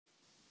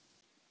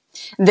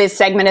This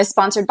segment is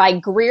sponsored by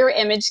Greer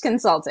Image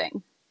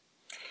Consulting.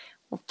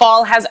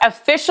 Fall has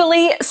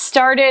officially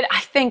started. I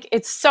think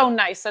it's so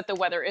nice that the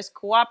weather is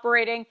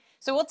cooperating.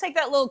 So we'll take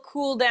that little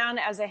cool down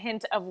as a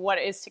hint of what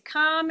is to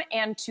come.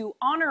 And to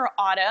honor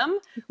autumn,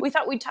 we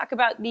thought we'd talk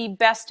about the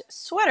best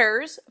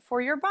sweaters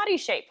for your body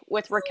shape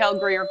with Raquel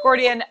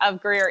Gordian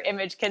of Greer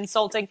Image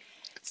Consulting.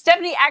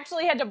 Stephanie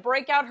actually had to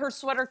break out her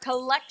sweater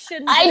collection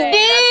today.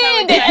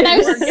 I did, and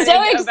I'm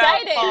so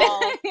excited.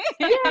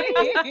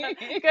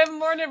 Good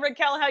morning,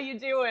 Raquel. How you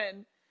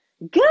doing?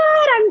 Good.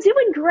 I'm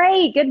doing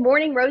great. Good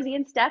morning, Rosie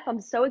and Steph.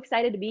 I'm so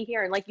excited to be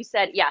here. And like you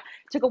said, yeah,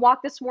 took a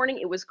walk this morning.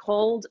 It was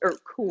cold or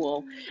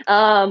cool,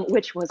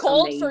 which was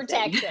cold amazing. for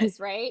Texas,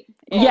 right?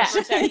 Yes.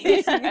 For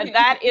Texas.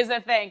 That is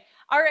a thing.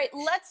 All right,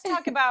 let's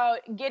talk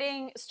about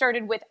getting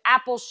started with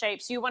apple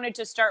shapes. You wanted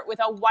to start with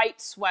a white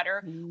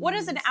sweater. What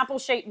does an apple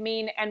shape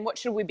mean, and what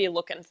should we be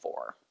looking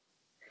for?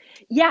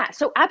 Yeah,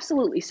 so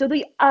absolutely. So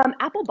the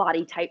apple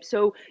body type,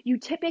 so you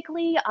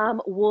typically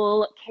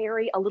will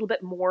carry a little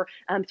bit more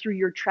through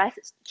your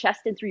chest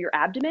and through your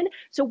abdomen.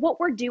 So what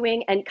we're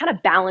doing, and kind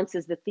of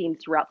balances the theme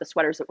throughout the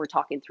sweaters that we're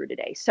talking through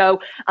today. So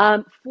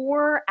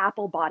for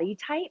apple body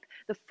type,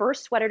 the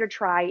first sweater to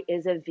try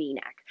is a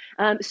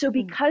V-neck. So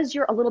because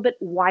you're a little bit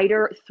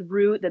wider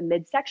through the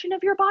midsection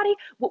of your body,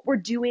 what we're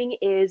doing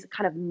is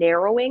kind of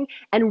narrowing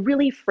and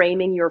really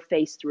framing your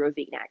face through a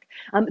V-neck.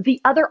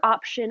 The other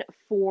option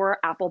for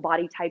apple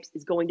body types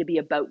is going to be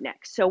a boat neck.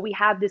 So we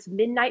have this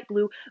midnight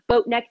blue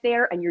boat neck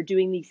there, and you're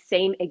doing the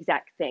same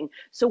exact thing.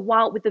 So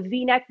while with the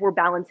V-neck, we're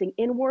balancing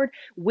inward,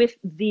 with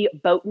the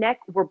boat neck,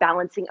 we're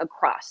balancing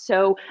across.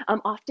 So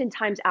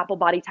oftentimes apple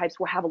body types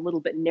will have a little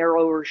bit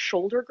narrower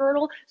shoulder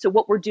girdle. So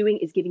what we're doing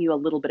is giving you a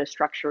little bit of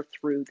structure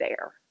through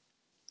there.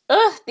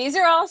 Ugh, these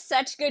are all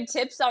such good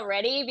tips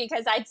already,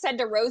 because I'd said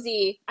to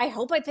Rosie, I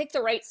hope I picked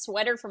the right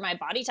sweater for my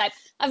body type.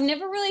 I've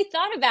never really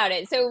thought about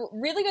it. So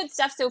really good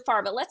stuff so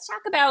far. But let's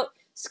talk about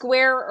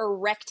square or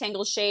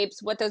rectangle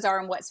shapes, what those are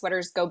and what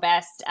sweaters go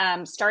best,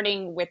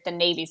 starting with the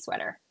navy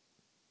sweater.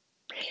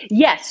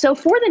 Yes, so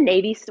for the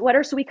navy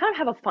sweater, so we kind of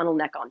have a funnel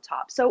neck on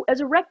top. So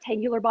as a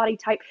rectangular body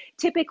type,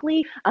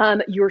 typically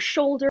your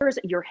shoulders,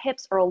 your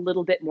hips are a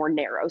little bit more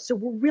narrow. So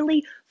we're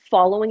really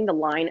following the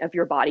line of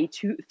your body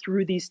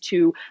through these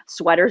two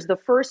sweaters. The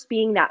first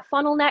being that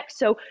funnel neck.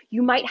 So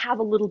you might have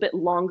a little bit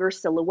longer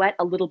silhouette,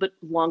 a little bit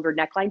longer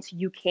neckline, so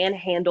you can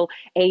handle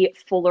a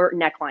fuller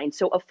neckline.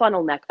 So a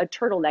funnel neck, a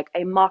turtleneck,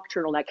 a mock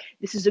turtleneck.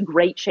 This is a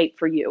great shape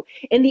for you.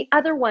 In the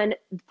other one,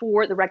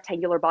 for the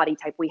rectangular body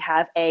type, we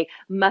have a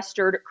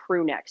mustard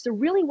crew neck. So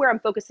really where I'm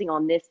focusing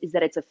on this is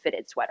that it's a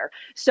fitted sweater.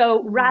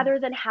 So rather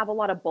than have a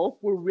lot of bulk,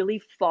 we're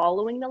really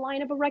following the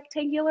line of a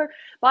rectangular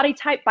body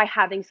type by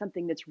having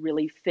something that's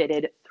really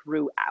fitted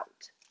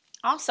throughout.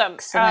 Awesome.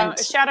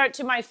 Shout out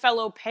to my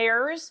fellow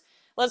pairs.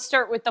 Let's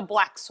start with the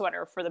black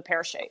sweater for the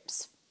pear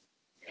shapes.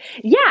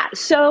 Yeah,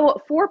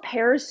 so for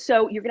pairs,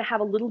 so you're going to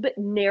have a little bit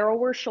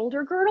narrower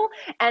shoulder girdle,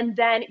 and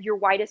then your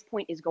widest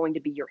point is going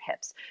to be your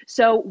hips.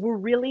 So we're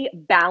really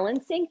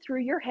balancing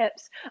through your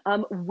hips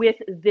with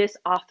this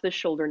off the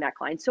shoulder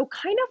neckline. So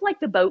kind of like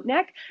the boat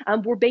neck,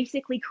 we're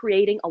basically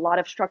creating a lot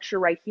of structure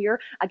right here,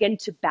 again,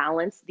 to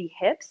balance the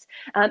hips.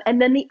 And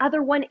then the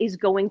other one is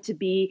going to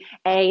be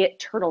a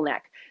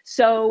turtleneck.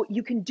 So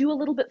you can do a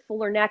little bit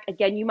fuller neck.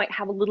 Again, you might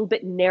have a little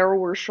bit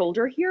narrower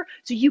shoulder here,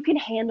 so you can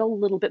handle a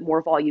little bit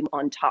more volume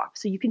on top.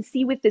 So you can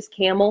see with this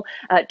camel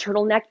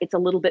turtleneck, it's a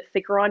little bit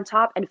thicker on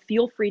top, and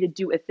feel free to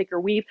do a thicker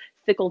weave,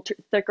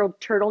 thicker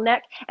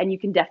turtleneck, and you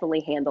can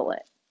definitely handle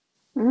it.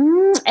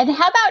 And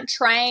how about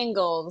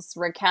triangles,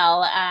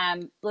 Raquel?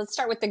 Let's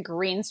start with the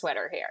green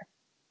sweater here.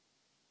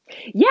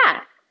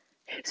 Yeah.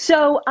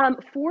 So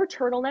for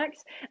turtlenecks,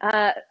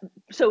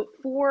 so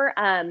for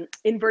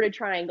inverted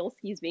triangles,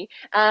 excuse me,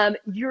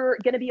 you're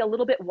going to be a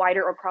little bit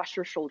wider across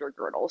your shoulder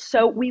girdle.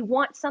 So we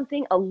want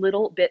something a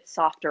little bit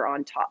softer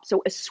on top.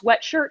 So a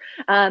sweatshirt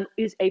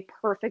is a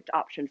perfect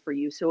option for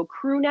you. So a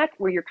crew neck,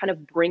 where you're kind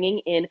of bringing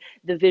in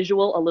the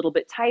visual a little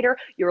bit tighter,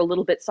 you're a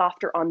little bit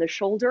softer on the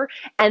shoulder,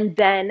 and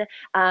then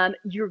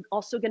you're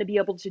also going to be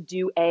able to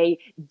do a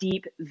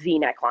deep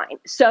V neckline.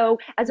 So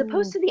as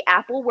opposed to the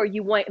apple, where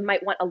you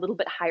might want a little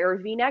bit higher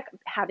V-neck,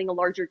 having a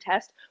larger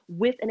chest,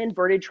 with an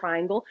inverted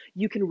triangle,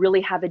 you can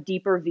really have a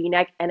deeper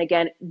V-neck, and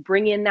again,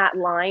 bring in that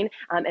line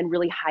and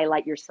really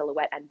highlight your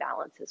silhouette and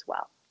balance as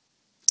well.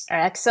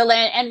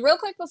 Excellent. And real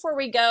quick before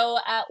we go,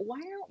 why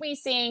aren't we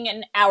seeing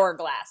an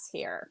hourglass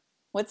here?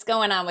 What's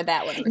going on with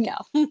that one,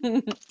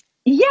 Raquel?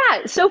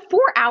 Yeah, so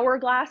for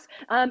hourglass,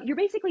 you're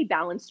basically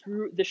balanced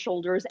through the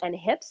shoulders and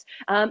hips.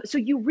 So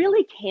you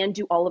really can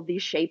do all of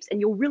these shapes,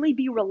 and you'll really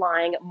be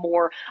relying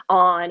more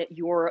on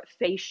your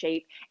face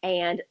shape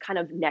and kind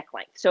of neck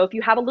length. So if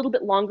you have a little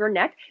bit longer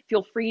neck,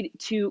 feel free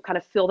to kind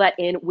of fill that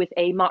in with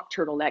a mock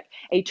turtleneck,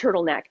 a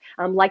turtleneck,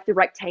 like the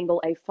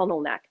rectangle, a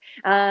funnel neck.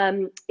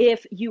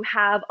 If you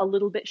have a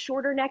little bit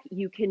shorter neck,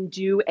 you can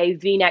do a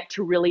V-neck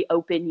to really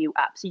open you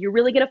up. So you're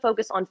really going to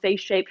focus on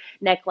face shape,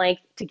 neck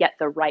length to get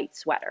the right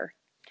sweater.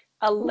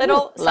 A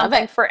little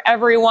something for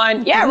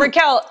everyone. Yeah,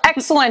 Raquel,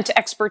 excellent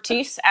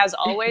expertise as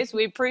always.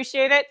 We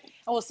appreciate it.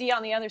 And we'll see you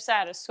on the other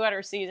side of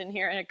sweater season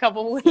here in a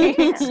couple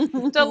weeks.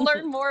 Yeah. To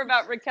learn more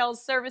about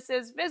Raquel's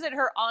services, visit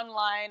her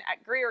online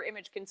at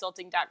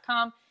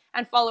greerimageconsulting.com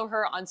and follow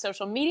her on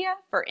social media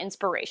for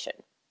inspiration.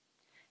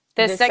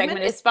 This segment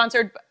is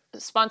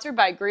sponsored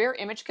by Greer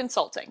Image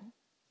Consulting.